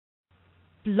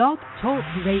Blog Talk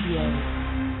Radio.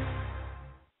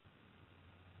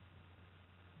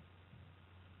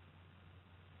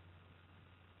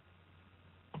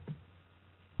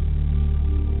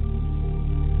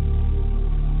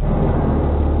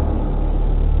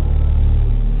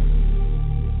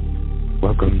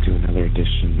 Welcome to another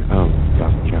edition of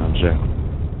Dr. John Show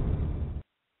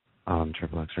on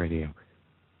XXX Radio. I'm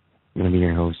going to be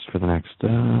your host for the next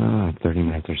 30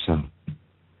 minutes or so.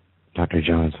 Dr.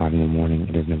 John, it's 5 in the morning.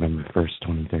 It is November 1st,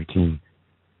 2013.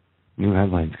 New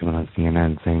headlines coming on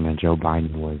CNN saying that Joe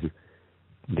Biden was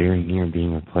very near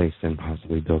being replaced and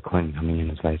possibly Bill Clinton coming in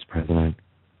as vice president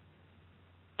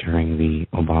during the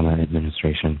Obama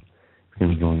administration. We're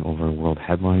going to be going over world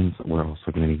headlines. We're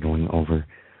also going to be going over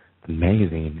the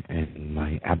magazine in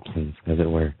my absence, as it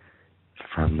were,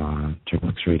 from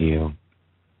XXX Radio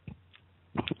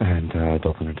and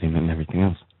adult entertainment and everything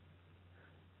else.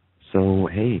 So,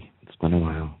 hey, it's been a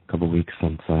while, a couple weeks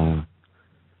since I've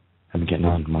been getting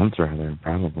on, months rather,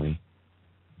 probably.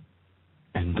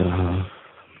 And I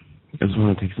just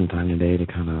want to take some time today to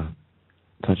kind of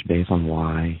touch base on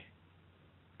why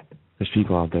there's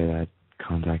people out there that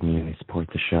contact me and they support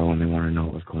the show and they want to know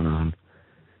what's going on.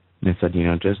 And I said,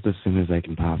 just as soon as I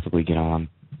can possibly get on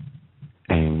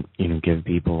and, give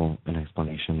people an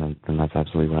explanation, then that's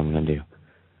absolutely what I'm going to do.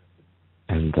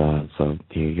 And so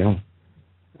here you go.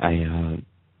 I,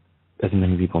 as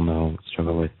many people know,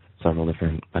 struggle with several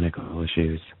different medical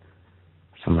issues.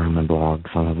 Some are on my blog,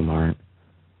 some of them aren't.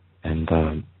 And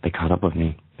they caught up with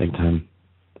me big time.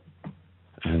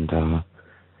 And the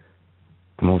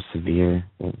most severe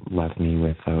left me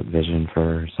without vision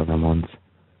for several months.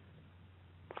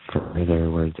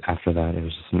 Further words after that, it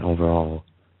was just an overall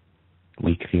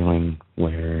weak feeling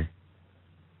where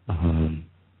I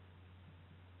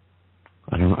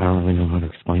don't really know how to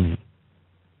explain it.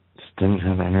 Just didn't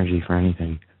have energy for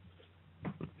anything.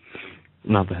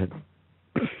 Not that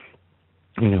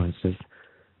it's just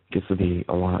gets to be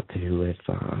a lot to do with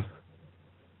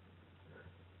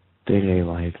day-to-day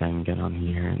life and get on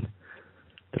here, and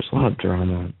there's a lot of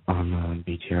drama on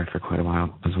BTR for quite a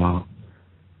while as well.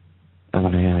 And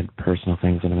then I had personal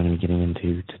things that I'm going to be getting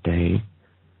into today,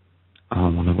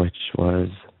 one of which was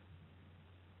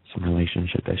some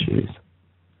relationship issues.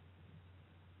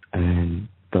 And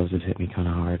those have hit me kind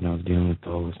of hard, and I was dealing with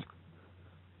those.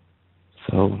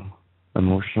 So,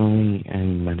 emotionally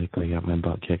and medically, got my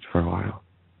butt kicked for a while.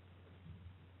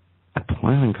 I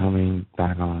plan on coming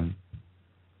back on,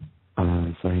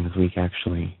 starting this week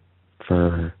actually,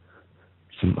 for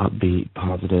some upbeat,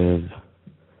 positive,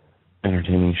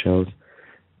 entertaining shows.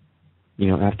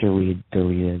 After we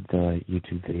deleted the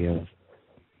YouTube videos,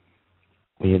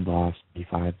 we had lost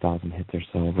 5,000 hits or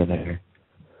so over there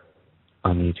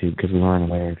on YouTube because we weren't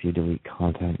aware if you delete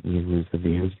content, you lose the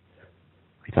views.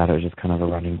 We thought it was just kind of a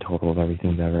running total of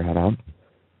everything we ever had up.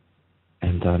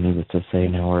 And needless to say,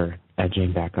 now we're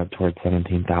edging back up towards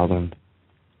 17,000,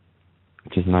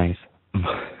 which is nice.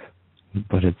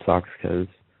 But it sucks because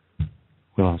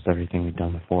we lost everything we've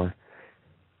done before.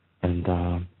 And,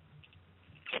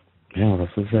 what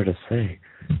else is there to say?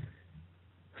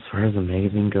 As far as the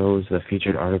magazine goes, the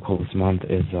featured article this month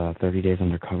is 30 Days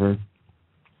Undercover.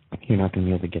 You're not going to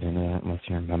be able to get into that unless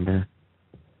you're a member.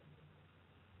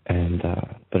 And,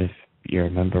 but if you're a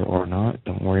member or not,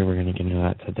 don't worry, we're going to get into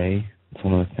that today. It's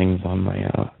one of the things on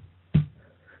my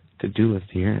to-do list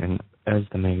here. And as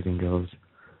the magazine goes,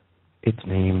 its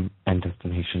name and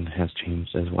destination has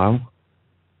changed as well.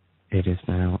 It is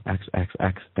now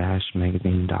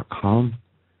xxx-magazine.com.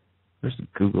 Just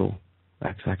Google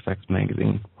XXX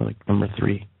Magazine, like number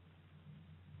 3,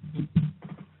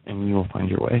 and you will find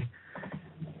your way.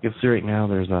 You'll see right now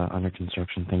there's a under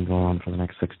construction thing going on for the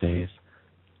next 6 days.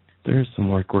 There's some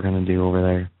work we're going to do over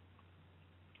there.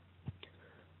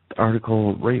 The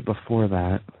article right before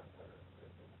that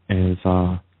is,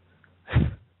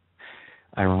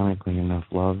 ironically enough,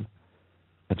 Love,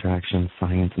 Attraction,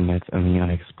 Science, Myths, and the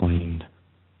Unexplained.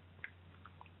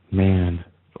 Man,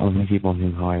 only people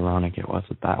knew how ironic it was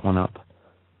with that one up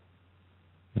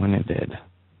when it did.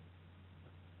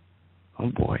 Oh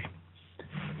boy.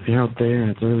 If you're out there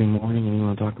and it's early morning and you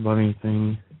want to talk about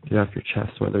anything, get off your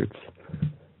chest, whether it's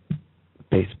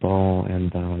baseball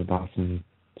and the Boston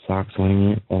Sox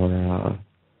winning it or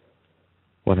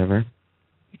whatever,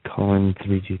 call in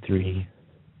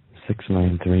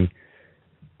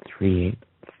 323-693-3840.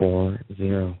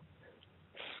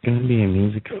 It's going to be a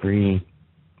music-free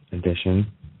edition,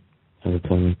 and it's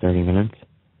only 30 minutes.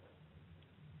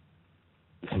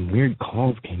 Some weird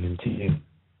calls came into you.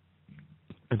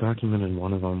 I documented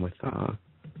one of them with the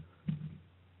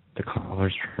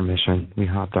caller's permission. We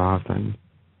hopped off and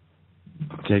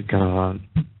did a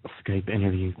Skype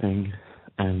interview thing,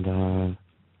 and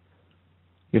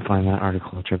you'll find that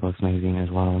article at XXX Magazine as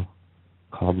well,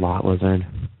 called Lot Lizard.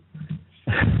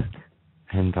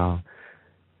 And I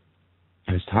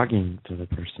was talking to the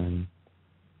person,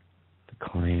 the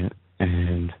client,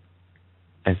 and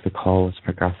as the call was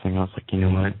progressing, I was like, you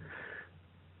know what?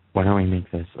 Why don't we make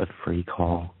this a free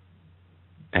call?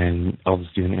 And I'll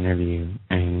just do an interview,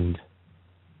 and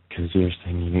because you're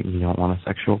saying you don't want a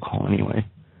sexual call anyway.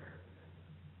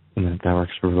 And that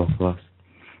works for both of us.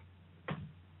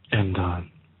 And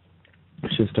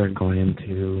she started going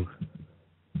into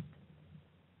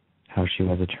how she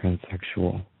was a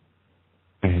transsexual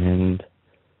and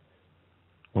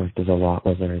worked as a lot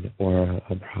lizard or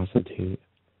a prostitute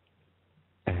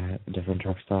at different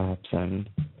truck stops, and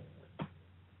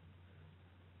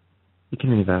you can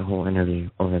read that whole interview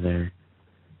over there.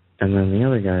 And then the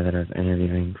other guy that I was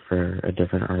interviewing for a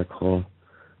different article,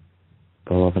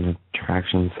 The Love and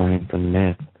Attraction, Science and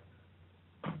Myth,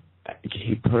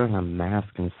 he put on a mask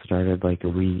and started like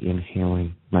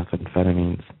re-inhaling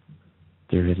methamphetamines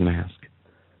through his mask.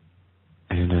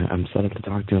 And I'm set up to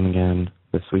talk to him again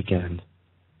this weekend.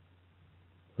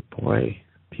 But boy,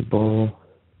 people,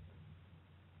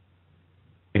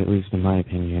 at least in my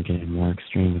opinion, are getting more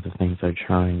extreme with the things they're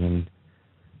trying in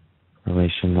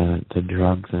relation to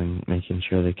drugs and making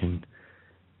sure they can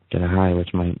get a high,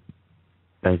 which might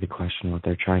beg the question what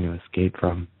they're trying to escape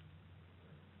from.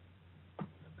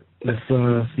 This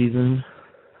season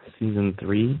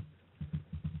 3,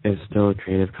 is still a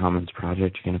Creative Commons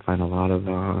project. You're going to find a lot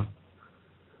of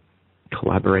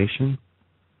collaboration.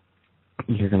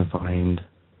 You're going to find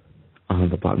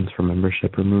the buttons for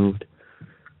membership removed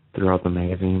throughout the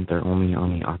magazine. They're only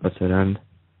on the opposite end,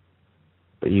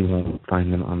 but you won't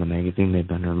find them on the magazine. They've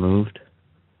been removed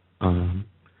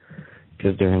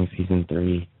because during season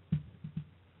 3,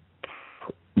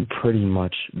 pretty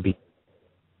much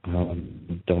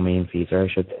domain fees, or I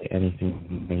should say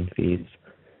anything domain fees,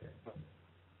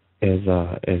 is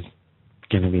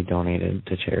going to be donated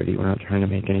to charity. We're not trying to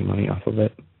make any money off of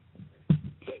it,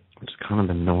 which is kind of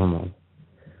been normal,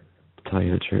 to tell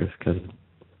you the truth, because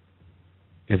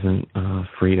it isn't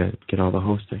free to get all the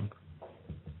hosting.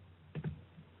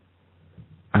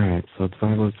 Alright, so it's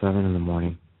 5:07 in the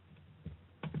morning.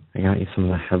 I got you some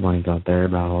of the headlines out there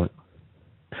about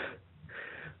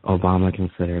Obama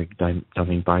considered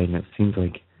dumping Biden. It seems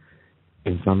like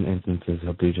in some instances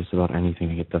he'll do just about anything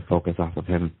to get the focus off of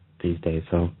him these days.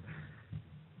 So,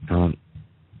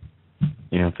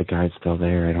 if the guy's still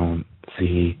there, I don't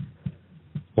see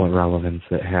what relevance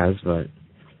it has, but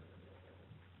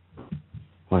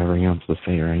whatever he wants to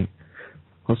say, right?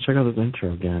 Let's check out this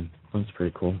intro again. That's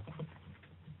pretty cool.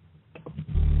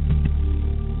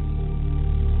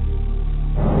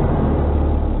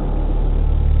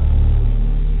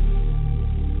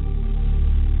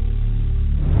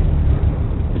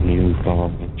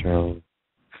 Fall intro.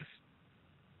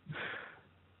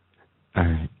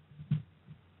 Alright.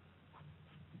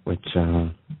 Which,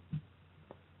 trying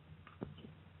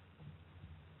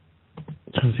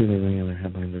to see if there's any other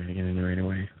headlines we're going to get into right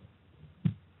away.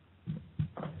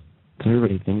 Does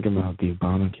everybody think about the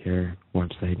Obamacare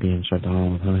website being shut down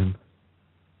all the time?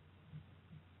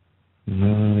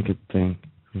 Not a good thing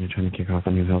when you're trying to kick off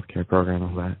a new healthcare program,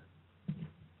 all that.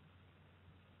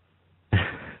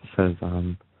 It says,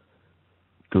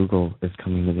 Google is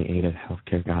coming to the aid of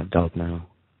healthcare got now.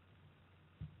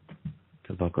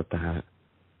 Good luck with that.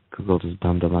 Google just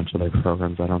dumped a bunch of their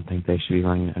programs. I don't think they should be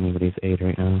running anybody's aid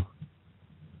right now.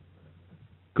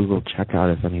 Google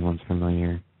Checkout, if anyone's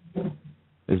familiar,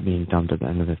 is being dumped at the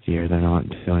end of this year. They're not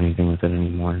doing anything with it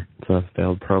anymore. It's a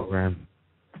failed program.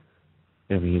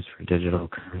 It'll be used for digital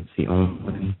currency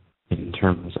only in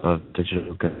terms of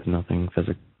digital goods, nothing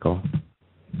physical.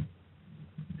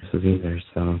 This is either,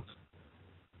 so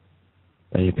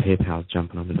your PayPal's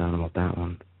jumping up and down about that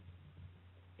one.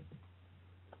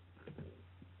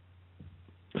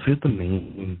 So here's the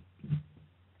main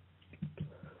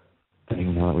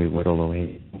thing now that we whittle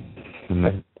away. And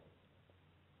then,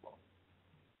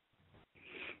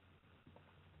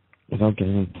 without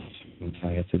getting into,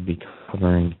 I guess it'd be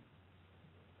covering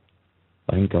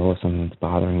letting go of something that's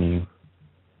bothering you.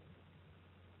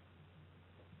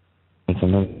 And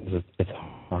sometimes it's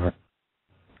hard.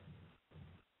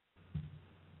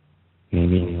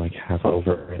 Maybe like half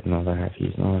over it and the other half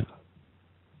you know it.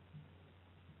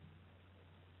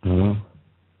 I don't know.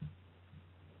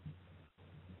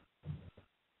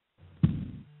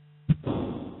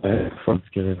 Let's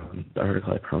get it on the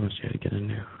article I promised you to get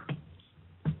into.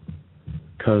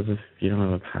 Because if you don't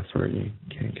have a password, you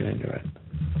can't get into it.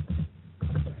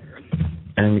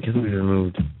 And because we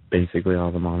removed basically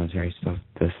all the monetary stuff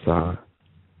this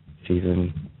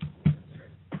season.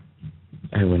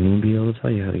 I wouldn't even be able to tell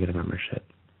you how to get a membership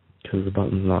because the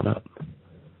button's not up.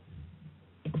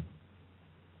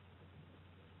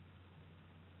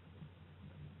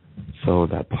 So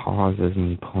that pause is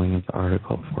me pulling up the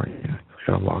article for you. I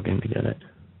gotta log in to get it.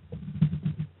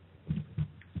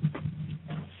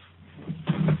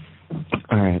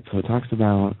 Alright, so it talks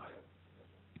about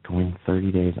going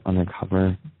 30 days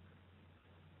undercover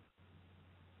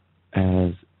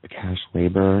as a cash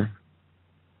laborer,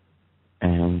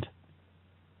 and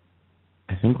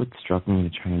I think what struck me to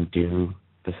try and do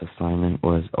this assignment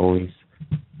was always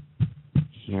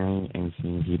hearing and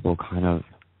seeing people kind of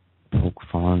poke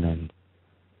fun and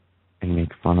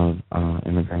make fun of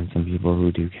immigrants and people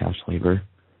who do cash labor.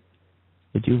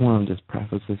 I do want to just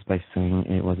preface this by saying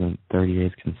it wasn't 30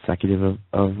 days consecutive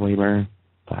of labor.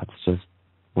 That's just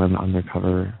when the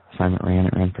undercover assignment ran.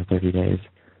 It ran for 30 days.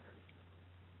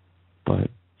 But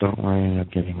don't worry, I ended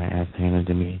up getting my ass handed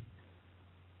to me.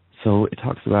 So it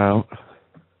talks about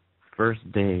first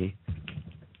day,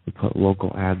 we put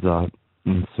local ads up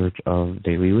in search of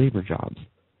daily labor jobs.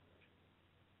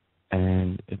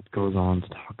 And it goes on to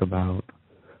talk about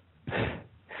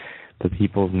the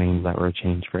people's names that were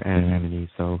changed for anonymity.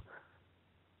 So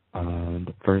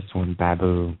the first one,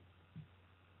 Babu,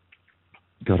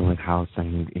 go to his house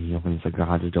and he opens the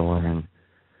garage door and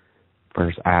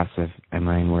first asks if am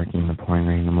I working in the pouring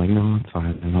rain. I'm like, no, it's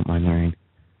fine. I don't mind the rain.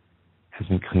 Has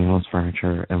me clean all his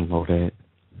furniture and load it.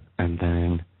 And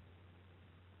then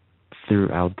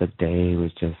throughout the day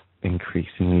was just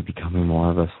increasingly becoming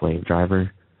more of a slave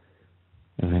driver.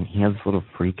 And then he had this little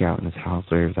freak out in his house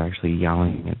where he was actually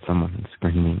yelling at someone and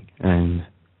screaming. And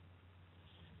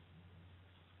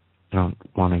I don't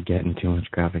want to get into too much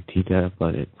graphic detail,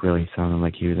 but it really sounded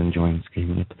like he was enjoying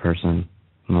screaming at the person.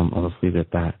 And I'll just leave it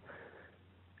at that.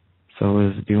 So I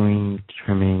was doing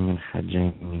trimming and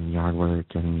hedging and yard work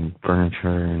and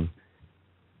furniture, and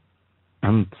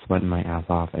I'm sweating my ass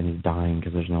off, and he's dying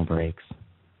because there's no breaks.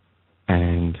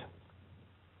 And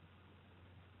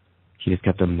he just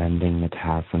kept amending the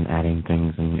tasks and adding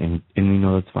things, and you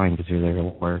know that's fine because you're there to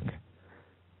work.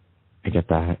 I get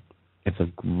that. It's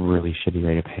a really shitty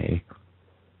rate of pay.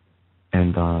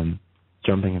 And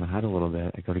jumping ahead a little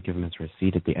bit, I go to give him his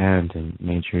receipt at the end and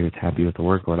made sure he was happy with the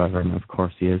work or whatever, and of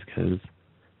course he is because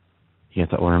he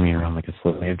had to order me around like a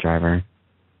slave driver.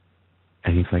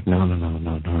 And he's like, no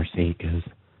receipt, because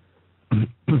you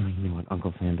know what,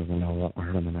 Uncle Sam doesn't know what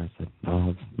hurt him. And I said,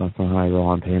 no, that's not how I roll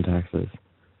on paying taxes.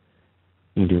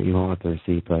 You can do what you want with the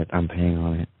receipt, but I'm paying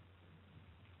on it.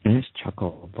 And he just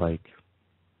chuckled, like,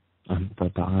 I'm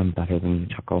better than you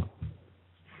chuckle.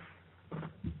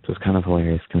 It was kind of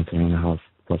hilarious considering the house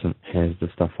wasn't his, the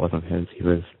stuff wasn't his. He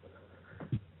was,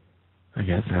 I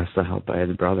guess, asked to help by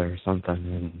his brother or something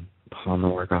and pawn the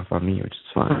work off on me, which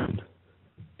is fine.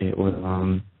 It was,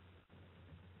 on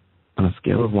a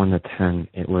scale of 1 to 10,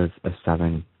 it was a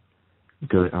 7,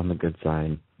 good on the good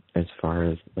side, as far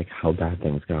as, like, how bad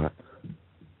things got.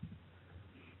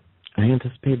 I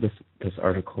anticipate this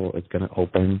article is going to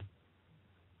open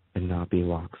and not be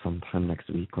locked sometime next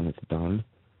week when it's done.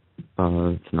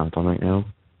 It's not done right now.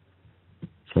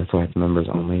 So that's why it's members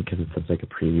only, because it's like a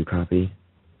preview copy.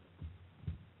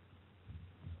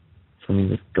 So let me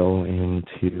just go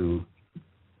into,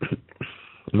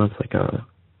 and that's like a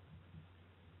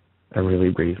really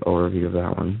brief overview of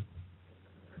that one.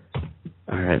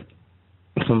 Alright,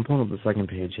 so I'm pulling up the second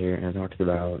page here, and it talks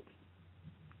about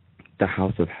the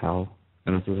house of hell,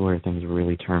 and this is where things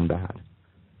really turn bad.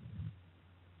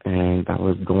 And that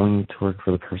was going to work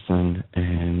for the person,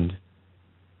 and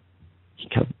he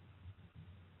kept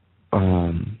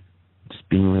just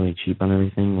being really cheap on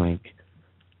everything. Like,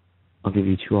 I'll give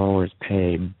you 2 hours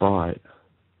pay, but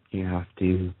you have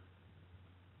to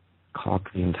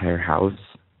caulk the entire house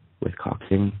with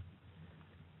caulking,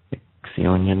 like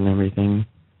sealing it and everything.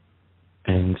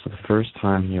 And so the first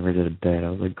time he ever did a bid, I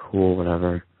was like, cool,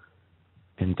 whatever,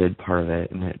 and did part of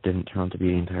it, and it didn't turn out to be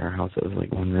the entire house. It was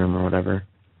like one room or whatever.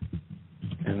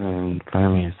 And then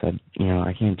finally I said, you know,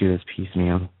 I can't do this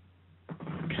piecemeal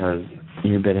because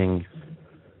you're bidding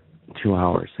 2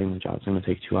 hours, saying the job's going to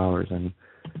take 2 hours, and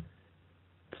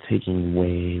it's taking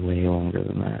way, way longer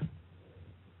than that.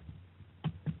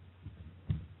 I'm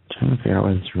trying to figure out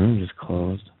why this room just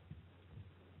closed.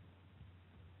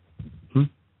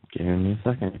 Give me a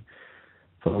second.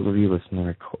 For those of you listening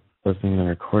to the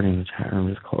recording, the chat room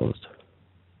just closed.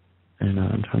 And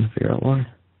I'm trying to figure out why.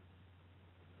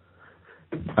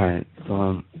 Alright,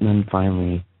 so then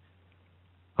finally,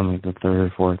 on like the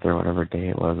 3rd or 4th or whatever day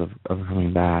it was of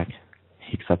coming back,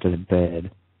 he accepted a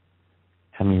bid,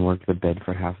 had me work the bid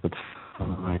for half the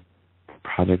time. My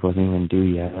project wasn't even due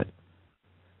yet,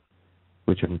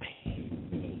 which would pay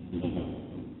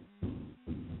me.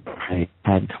 I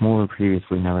had come over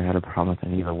previously, never had a problem with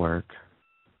any of the work.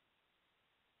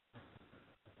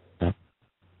 But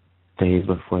days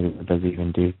before the bid's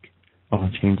even due, I'll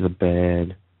change the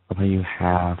bid, I'll pay you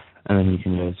half, and then you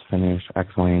can just finish X,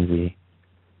 Y, and Z.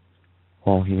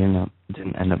 Well, he didn't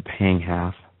end up paying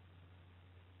half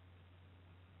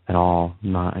at all,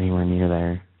 not anywhere near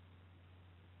there.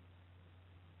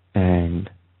 And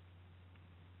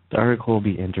the article will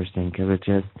be interesting because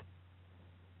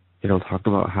it'll talk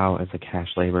about how as a cash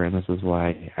labor, and this is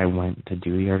why I went to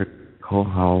do the article,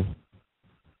 how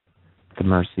the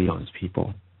mercy of those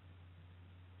people.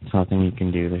 There's nothing you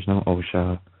can do. There's no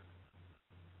OSHA.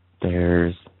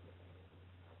 There's,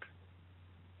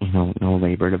 no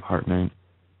labor department.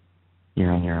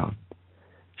 You're on your own.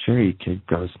 Sure, you could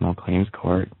go to small claims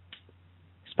court,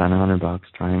 spend $100,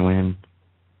 try and win,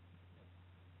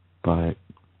 but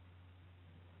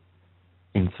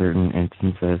in certain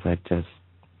instances, I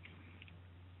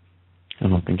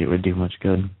don't think it would do much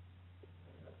good.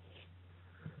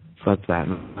 So that's that.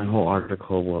 My whole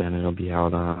article it'll be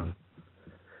out,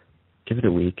 give it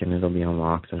a week and it'll be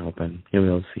unlocked and open. You'll be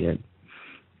able to see it.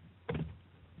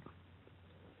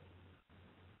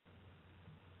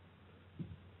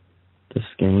 Just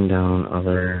scanning down the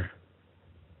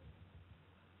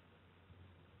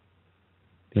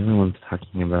other one's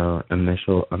talking about a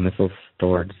missile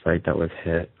storage site that was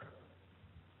hit.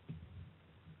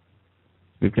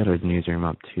 We've got a newsroom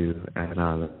up too at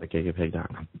the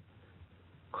gigapig.com.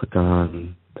 Click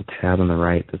on the tab on the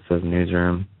right that says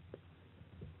newsroom.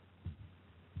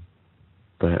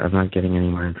 But I'm not getting any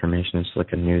more information. It's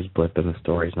like a news blip and the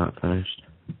story's not finished.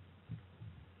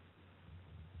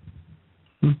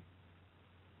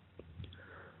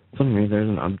 So anyway, there's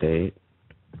an update,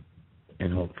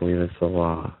 and hopefully this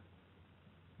will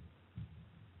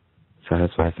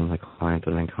satisfy some of the clients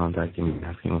that have been contacting me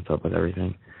asking what's up with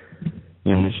everything.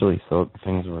 Initially,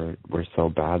 things were so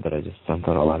bad that I just sent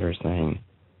out a letter saying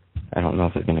I don't know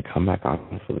if it's going to come back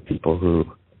on for the people who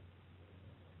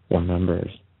were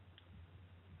members.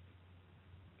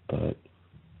 But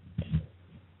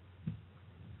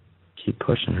keep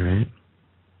pushing, right?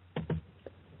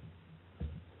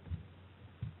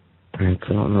 Alright,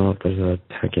 so I don't know if there's a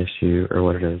tech issue or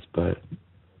what it is, but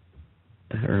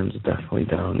that room's definitely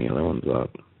down, the other one's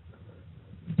up.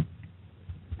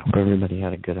 Hope everybody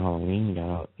had a good Halloween,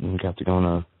 got to go in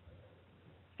a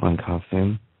fun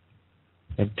costume.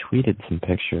 I tweeted some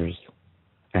pictures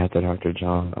at the Dr.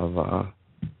 John of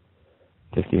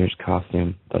this year's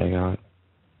costume that I got,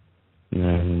 and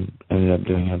then ended up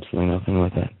doing absolutely nothing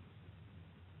with it.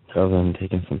 So then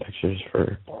taking some pictures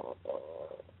for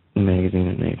the magazine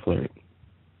at May Flirt.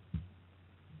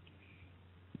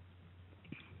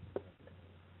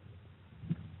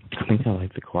 I think I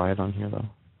like the quiet on here though.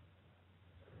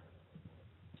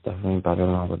 It's definitely better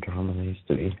than all the drama there used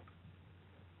to be.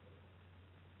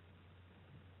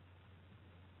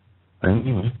 But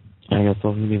anyway, I guess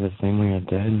I'll be the same way I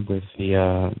did with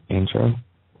the intro.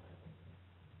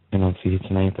 And I'll see you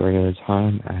tonight at the regular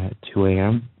time at 2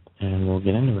 a.m. and we'll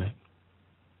get into it.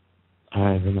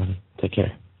 Alright, everybody. Take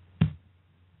care.